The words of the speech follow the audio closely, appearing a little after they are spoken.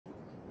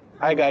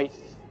Hi guys.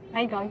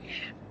 Hi guys.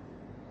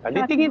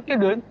 Tingin ka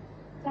dun?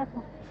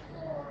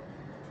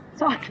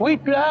 So,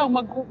 Wait lang,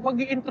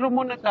 mag-i-intro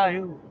muna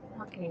tayo.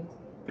 okay.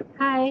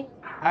 Hi.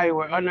 Hi,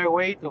 we're on our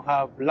way to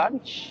have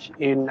lunch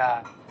in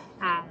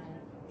Hi.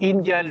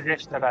 Indian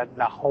restaurant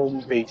na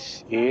home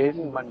base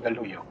in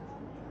Mandaluyong.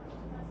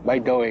 By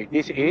the way,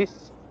 this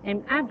is...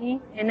 I'm Abby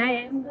and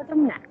I am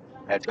gutom na.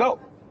 Let's go!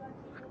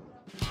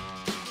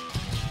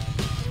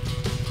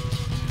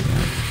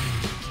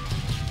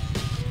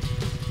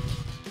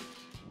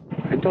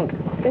 Ito.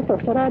 Ito,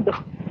 sarado.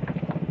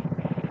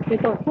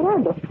 Ito,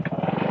 sarado.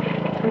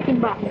 Ang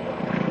timbahan.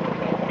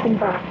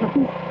 Timbahan.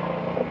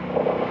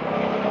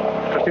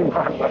 Kasi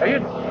mahal.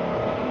 Ayun.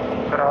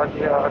 Sarado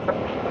yata.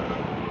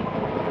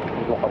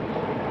 Ito ka.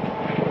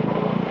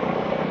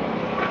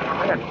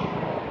 Ayan.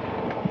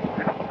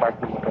 May nakapark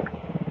ng motor.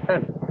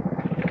 Ayan.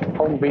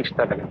 Home base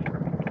talaga.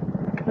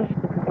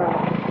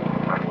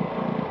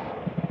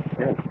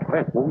 Ayan.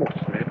 Ayan, bumok.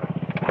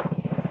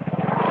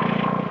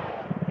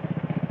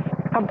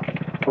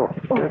 Oh,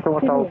 sino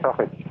tumatawag sa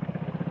akin?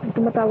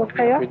 Tumatawag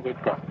kayo? Pindot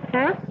ka.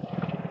 Ha?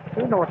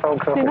 Sino tumatawag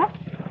sa akin? Sino?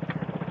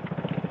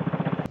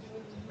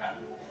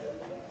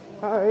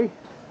 Hi.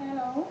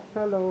 Hello.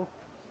 Hello.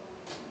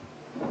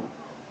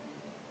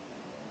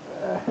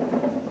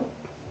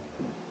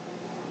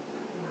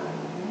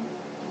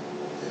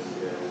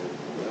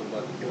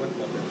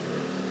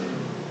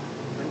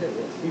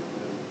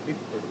 Beef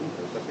or beef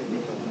kasi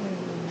dito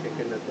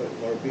chicken na to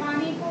or beef.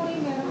 Pani puri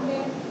meron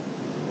din.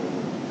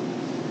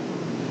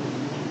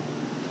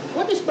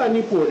 What is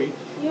pani puri?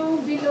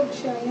 Yung bilog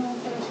siya, yung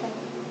para siya.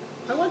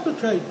 I want to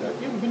try that.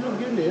 Yung bilog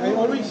yun eh. I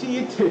always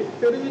see it eh.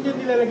 Pero yun yung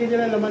nilalagay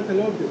nila laman sa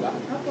loob, di ba?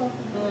 Ako.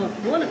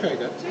 You wanna try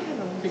that?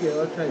 Sige,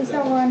 I'll try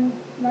Isa that.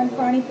 one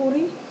pani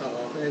puri.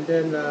 And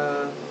then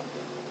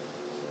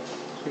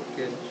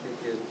chicken.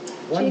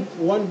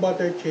 One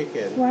butter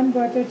chicken. One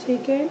butter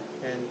chicken.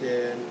 And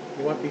then,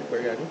 you want beef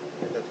biryani?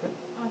 And that's it.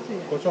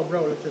 Sige. Kung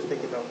sobra, let's just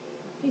take it out.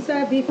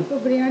 Isa beef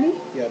biryani.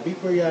 Yeah, beef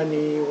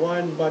biryani,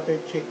 one butter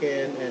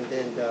chicken, and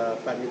then the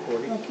pani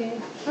puri. Okay.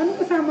 Ano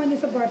kasama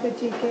niyo sa butter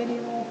chicken?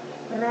 Yung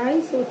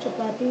rice o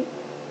chapati?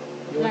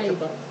 Yung Rice.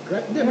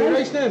 Hindi, may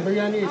rice na.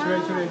 Biryani is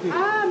rice already.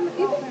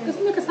 Ito, kasi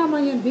may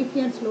kasama yan, beef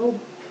yan sa loob.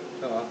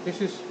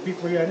 This is beef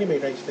biryani, may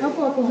rice na.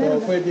 Opo, So,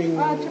 meron. pwedeng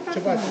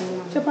chapati.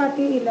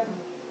 Chapati ilan?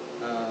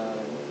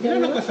 Ilan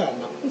ang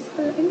kasama?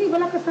 Hindi,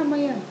 wala kasama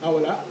yan.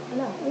 Wala?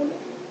 Wala.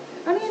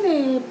 Ano yan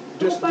eh?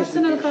 Just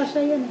Personal the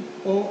kasha yan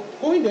eh. O,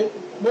 kung hindi,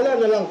 wala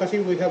na lang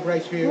kasi we have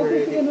rice here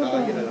Okay, already. sige, no Yun na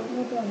lang. problem.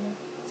 No problem.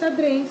 Sa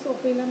drinks,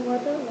 okay lang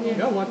water?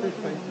 Yeah, water is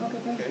fine. Okay,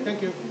 thank you. Thank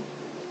you.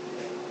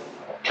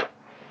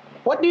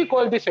 What do you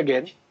call this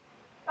again?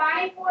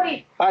 Pani puri.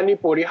 Pani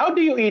puri. How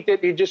do you eat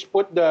it? You just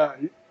put the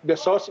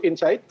sauce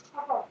inside?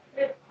 Ako.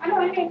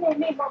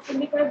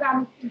 Hindi ko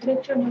gamit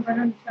diretso yung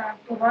ganun sa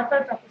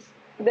water tapos.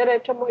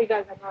 Diretso mo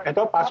igaganon.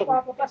 Ito, pasok.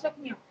 Ako, papasok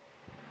niyo.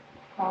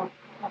 Oh,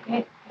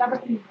 okay.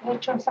 Tapos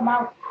diretso sa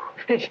mouth.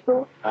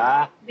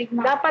 Big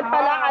mouth. Dapat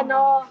pala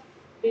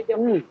video.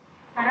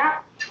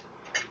 Harap.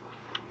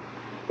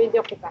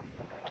 Video kita.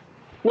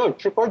 No,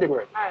 it's recording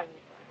right.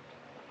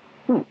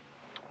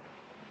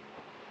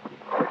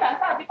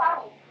 Sabi pa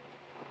ako.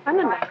 Ano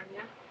laman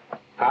niya?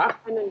 Ha?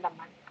 Anong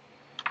laman?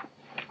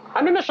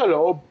 Ano na sa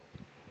loob?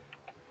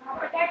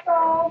 Potato.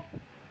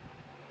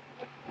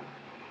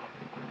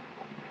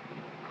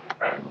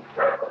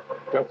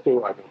 Just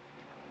to,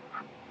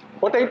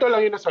 potato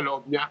lang yun na sa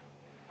loob niya.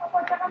 Ako,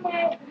 tsaka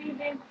may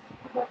ingredients.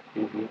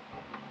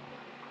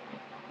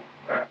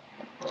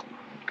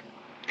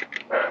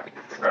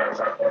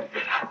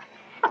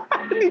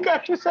 Hindi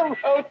kasi sa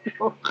mouth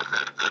mo.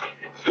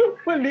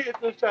 Maliit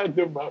na siya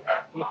sa mouth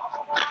mo.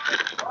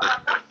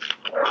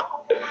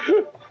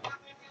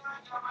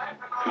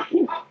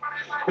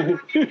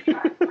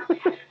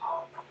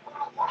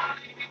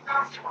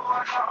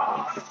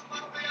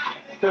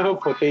 So,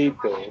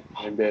 potato,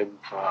 and then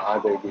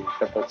other things.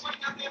 Tapos,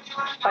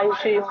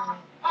 Spicy yung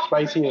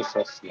spicy yung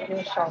sauce niya.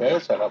 Yung sauce. Pero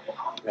sarap.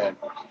 Ayan.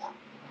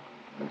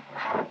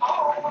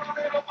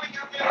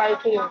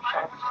 spicy yung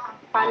sauce.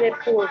 Pani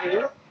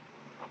puri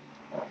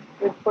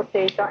with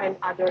potato and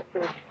other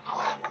food.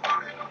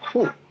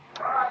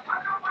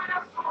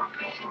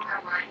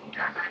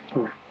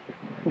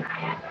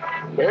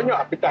 Ayan yung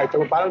appetizer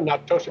mo, parang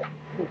nachos eh.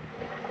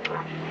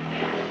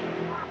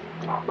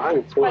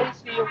 It's good.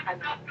 Spicy yung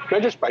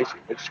Medyo spicy.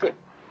 It's good.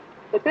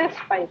 It is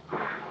spicy.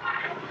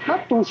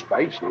 Not too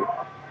spicy.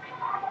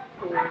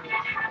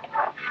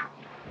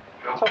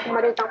 So kung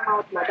maliit ang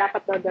mouth mo,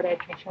 dapat daw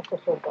diretso siya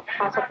susubok.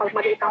 Kaso pag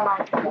maliit ang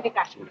mouth mo, hindi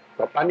kasi.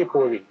 So, pani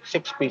puri,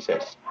 6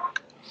 pieces.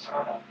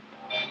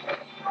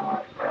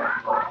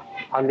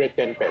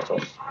 110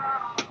 pesos.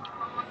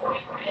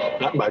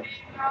 Not bad.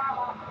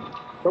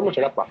 Pero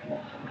masarap pa.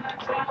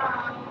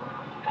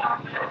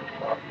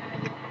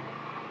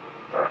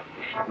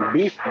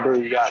 Beef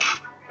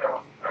biryani.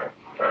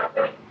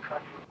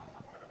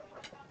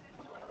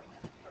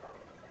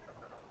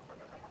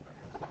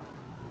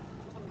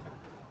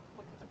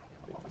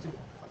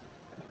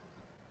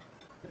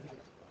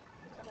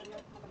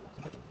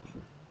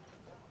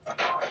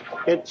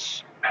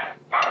 It's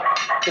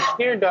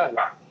near the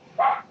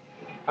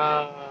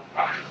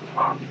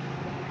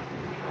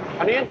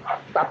ano yan?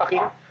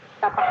 Tapaking?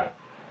 Tapak.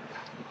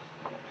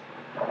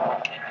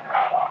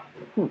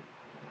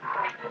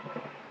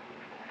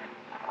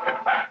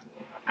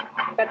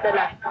 Ganda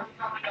lang.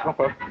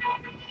 Okay.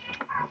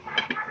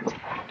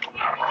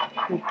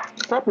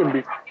 Sarap yung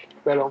beef.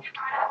 Pero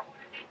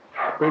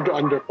medyo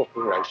undercooked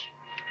yung rice.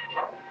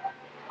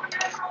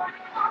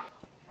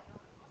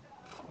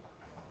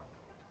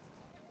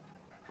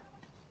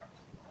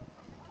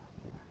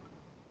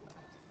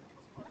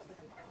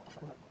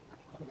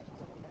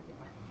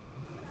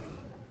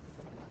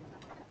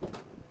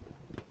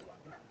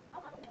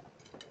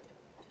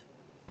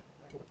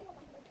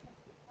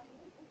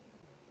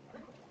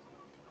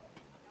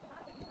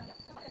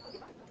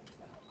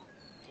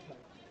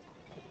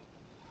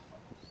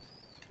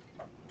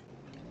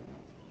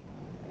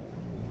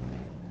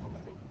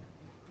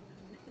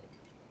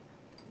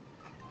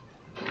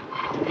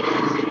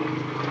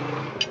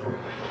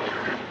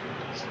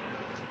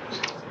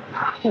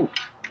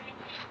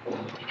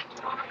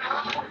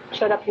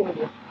 Sarap yung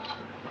beef.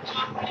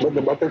 But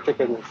the butter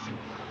chicken is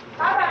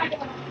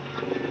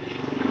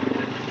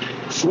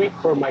sweet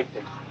for my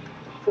taste.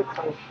 Sweet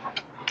sauce.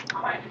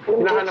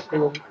 Hinahanap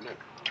ko yung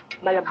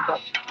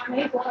Malabdot.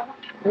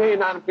 ngayon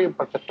hinahanap ko yung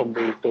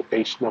pagka-tomato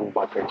taste ng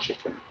butter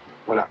chicken.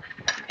 Wala.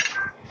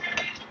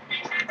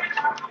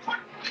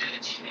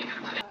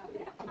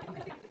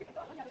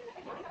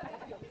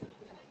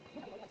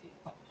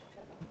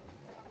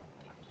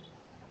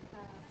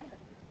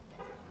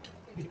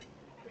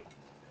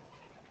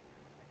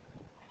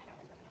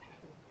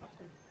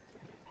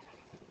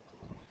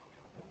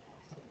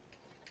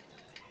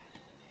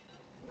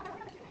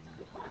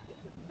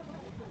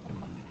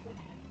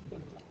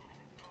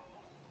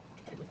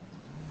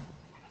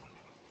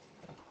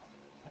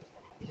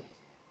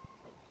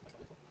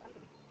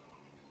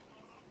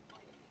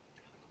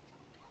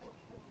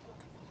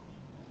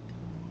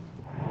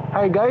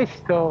 Hi guys,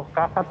 so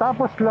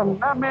kakatapos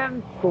lang namin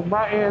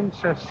kumain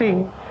sa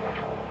Sing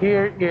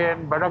here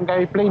in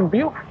Barangay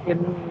Plainview in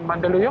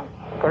Mandaluyong,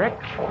 correct?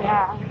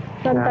 Yeah.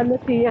 Santa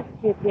Lucia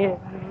Street in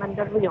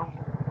Mandaluyong.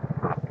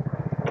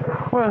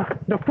 Well,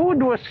 the food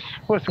was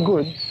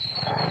good.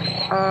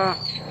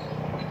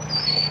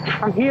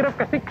 Ang hirap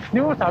kasi,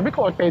 di mo sabi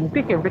ko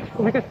authentic eh,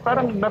 because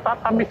parang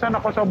natatamisan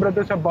ako sobra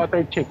doon sa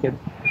butter chicken.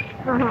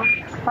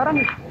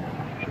 Parang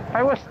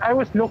I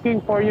was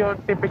looking for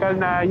yung typical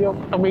na yung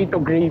tomato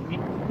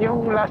gravy,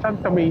 yung lasang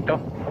tomato.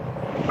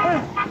 Well,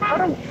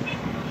 parang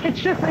it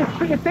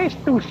tastes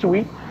too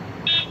sweet.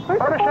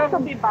 Para Supposed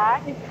to be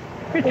bad.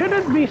 it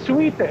shouldn't be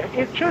sweet eh.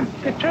 It should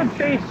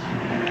taste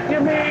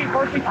yung may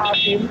konting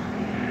asim.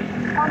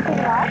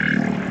 Something like?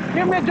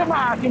 Yung medyo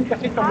maasim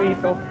kasi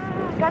tomato.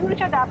 Ganun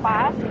siya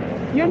dapat?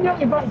 Yun yung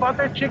ibang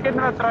butter chicken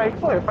na try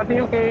ko eh. Pati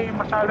yung kay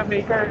Masala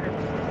Maker.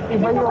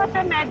 Iba Ito yung kasi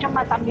medyo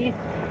matamis.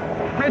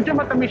 medyo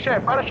matamis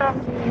siya eh. Para siyang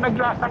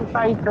naglasang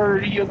Thai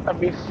curry yung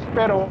tamis.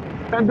 Pero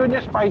nandun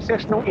yung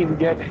spices ng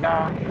Indian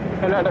na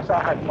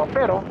nalalasahan mo.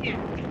 Pero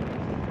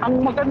ang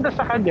maganda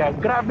sa kanya,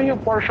 grabe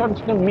yung portions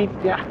ng meat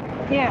niya.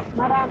 Yes,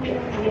 marami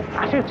yung meat.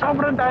 Kasi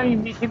sobrang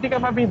daming meat, hindi ka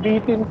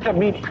mabibitin sa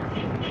meat.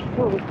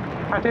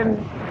 Kasi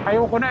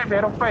ayoko na eh,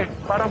 meron pa eh.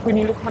 Parang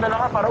pinilit mo na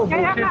lang para ubusin.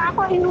 Kaya nga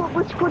ako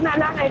inubos ko na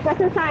lang eh.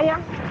 Kasi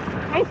sayang,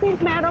 I think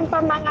meron pa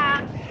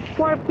mga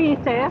 4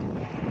 pieces.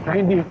 Na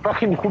hindi pa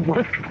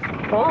kinubos.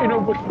 Oo,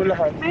 inubos mo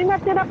lahat. May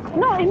natira,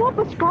 no,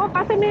 inubos ko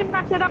kasi may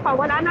natira pa.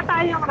 Wala na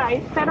tayong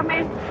rice, pero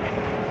may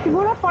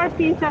siguro 4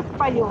 pieces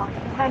pa yun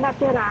na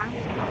natira.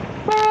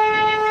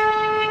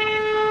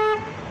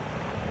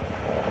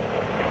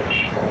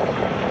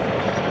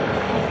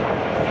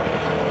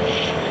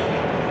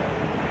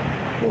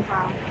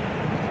 Diba?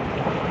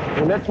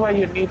 And that's why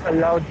you need a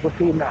loud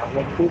busina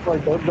when people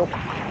don't look.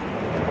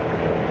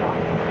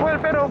 Well,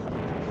 pero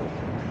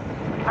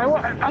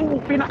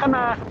ang pinaka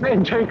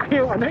na-enjoy ko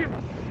yung yung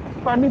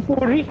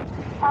panipuri.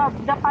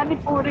 The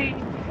panipuri.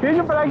 Yun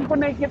yung palagi ko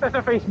nakikita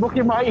sa Facebook,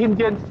 yung mga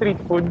Indian street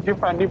food,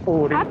 yung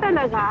panipuri. Ah,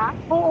 talaga?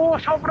 Oo,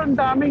 sobrang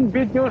daming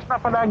videos na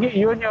palagi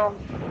yun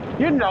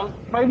lang,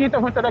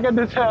 makikita mo talaga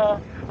dun sa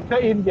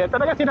India.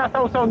 Talaga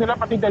sinasawsaw nila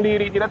pati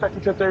daliri nila tapos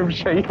isa-serve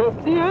siya yun.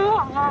 Yeah.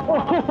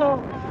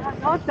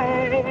 Okay.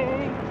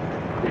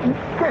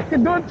 Kasi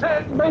doon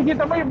sa,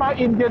 nakikita mo yung mga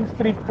Indian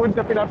street food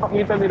na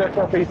pinapakita nila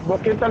sa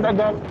Facebook, yung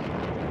talagang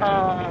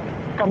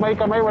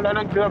kamay-kamay, wala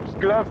nang gloves.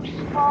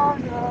 Oh,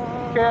 no.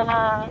 Kaya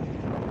nga,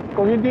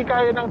 kung hindi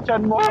kaya ng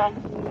tiyan mo ang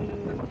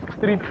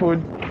street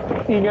food,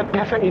 ingat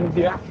nga sa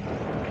India.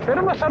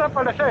 Pero masarap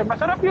pala siya eh.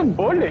 Masarap yung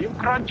ball eh, yung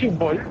crunchy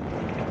ball.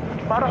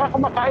 Para ka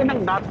kumakain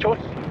ng nachos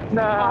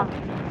na...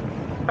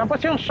 Tapos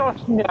yung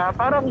sauce niya,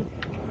 parang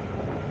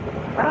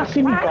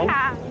sinigaw.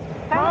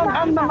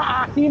 Ang na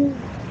maasim.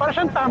 Parang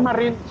siyang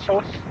tamarind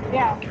sauce.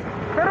 Yeah.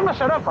 Pero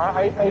masarap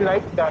ha. I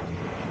like that.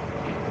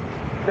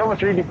 That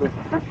was really good.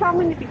 That's how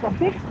many people?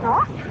 6,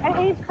 no?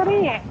 I ate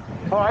 3 eh.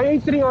 Oh, I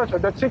ate 3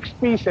 also. That's 6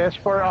 pieces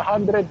for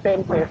 110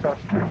 pesos.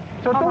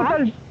 So How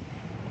total, much?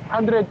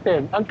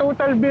 110. Ang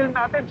total bill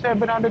natin,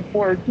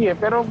 740 eh.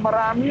 Pero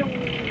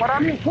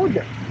maraming food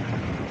eh.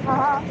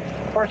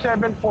 For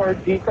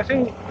 740.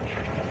 Kasi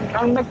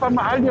ang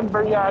nagpamahal yung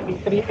biryani,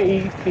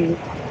 380.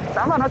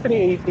 Tama na,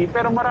 380.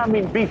 Pero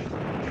maraming beef.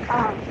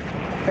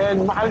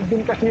 And mahal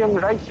din kasi yung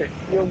rice eh.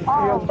 Yung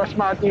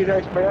basmati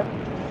rice ba yan?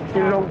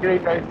 Yung long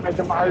grain rice,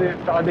 medyo mahal yun.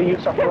 Saka they use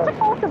It's saffron.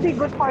 supposed to be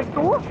good for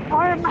two?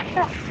 Or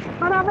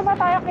marami na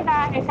tayo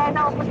kinain kaya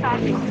naubos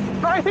natin?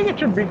 So I think it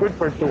should be good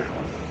for two.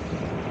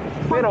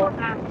 Pero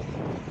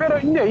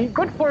hindi,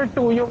 good for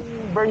two yung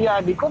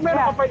biryani. Kung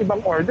meron ka pa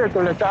ibang order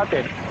tulad sa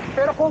atin.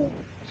 Pero kung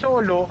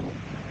solo,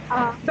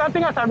 dati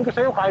nga sabi ko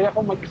sa'yo, kaya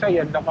kong mag-isa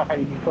yan lang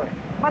kakainin ko eh.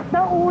 But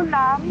the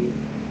ulam,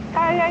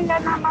 kaya yan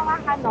ng mga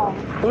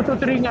 2 to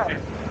 3 nga eh.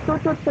 2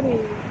 to 3.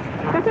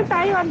 Kasi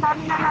tayo, ang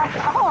dami na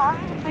natin. Ako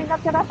may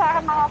natira sa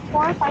akin mga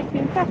 4-5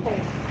 pieces eh.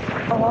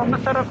 Oo,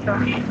 masarap ka.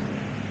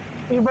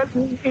 Even,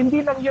 hindi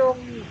lang yung,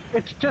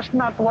 it's just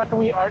not what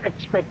we are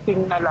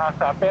expecting na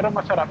lasa, pero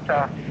masarap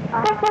siya.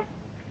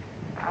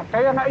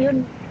 Kaya nga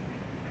yun,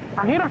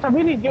 ang hirap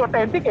sabihin hindi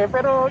authentic eh,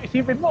 pero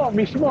isipin mo,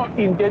 mismo,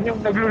 Indian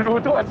yung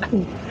nagluluto at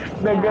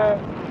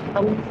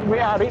ang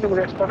may-ari ng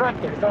restaurant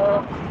eh.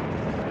 So,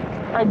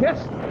 I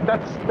guess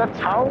that's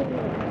how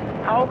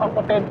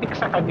authentic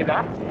sa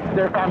kanila,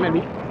 their family.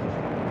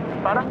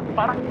 Parang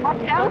What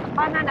else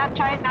pa na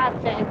na-try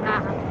natin na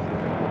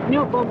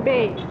New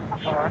Bombay?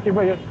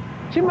 Iba yun.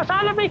 Si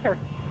Masala Maker.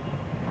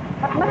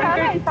 At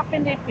masala isa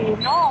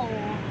Pilipino.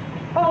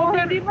 So,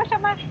 hindi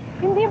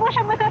mo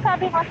siya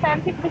masasabing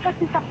authentic because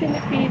he's a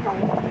Filipino.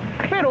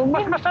 Pero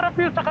mas masarap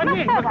yun sa kanya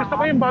eh. Mas gusto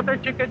ko yung butter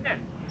chicken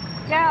niya.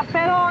 Yeah,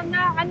 pero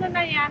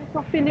na yan,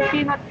 so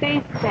Filipino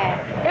taste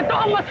eh. Ito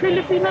ang mas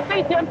Filipino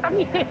taste, yan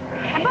tamis eh.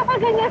 Baka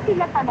ganyan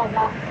sila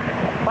talaga.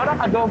 Parang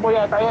adobo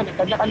yata yan eh.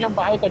 Kanya-kanyang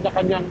bahay,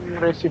 kanya-kanyang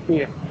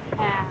recipe eh.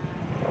 Yeah.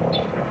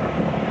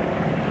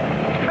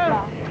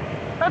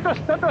 That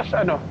was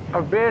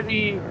a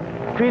very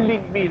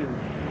filling meal.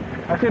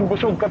 As in,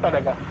 busog ka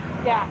talaga.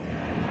 Yeah.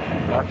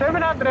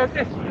 700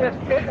 it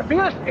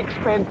feels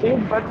expensive,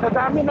 but sa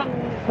dami ng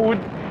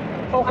food,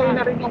 okay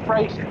na rin yung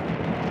price.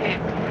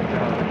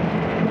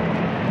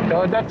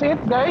 So that's it,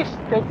 guys.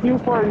 Thank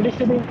you for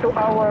listening to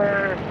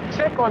our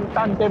second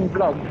tandem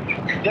vlog.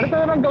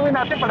 Ganito na lang gawin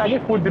natin palagi,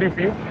 food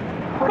review.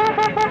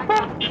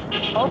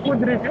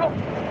 Food review.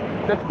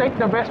 Let's take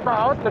the best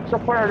pa out. Let's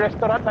look for a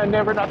restaurant na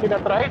never natin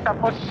na-try.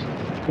 Tapos,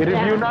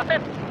 i-review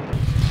natin.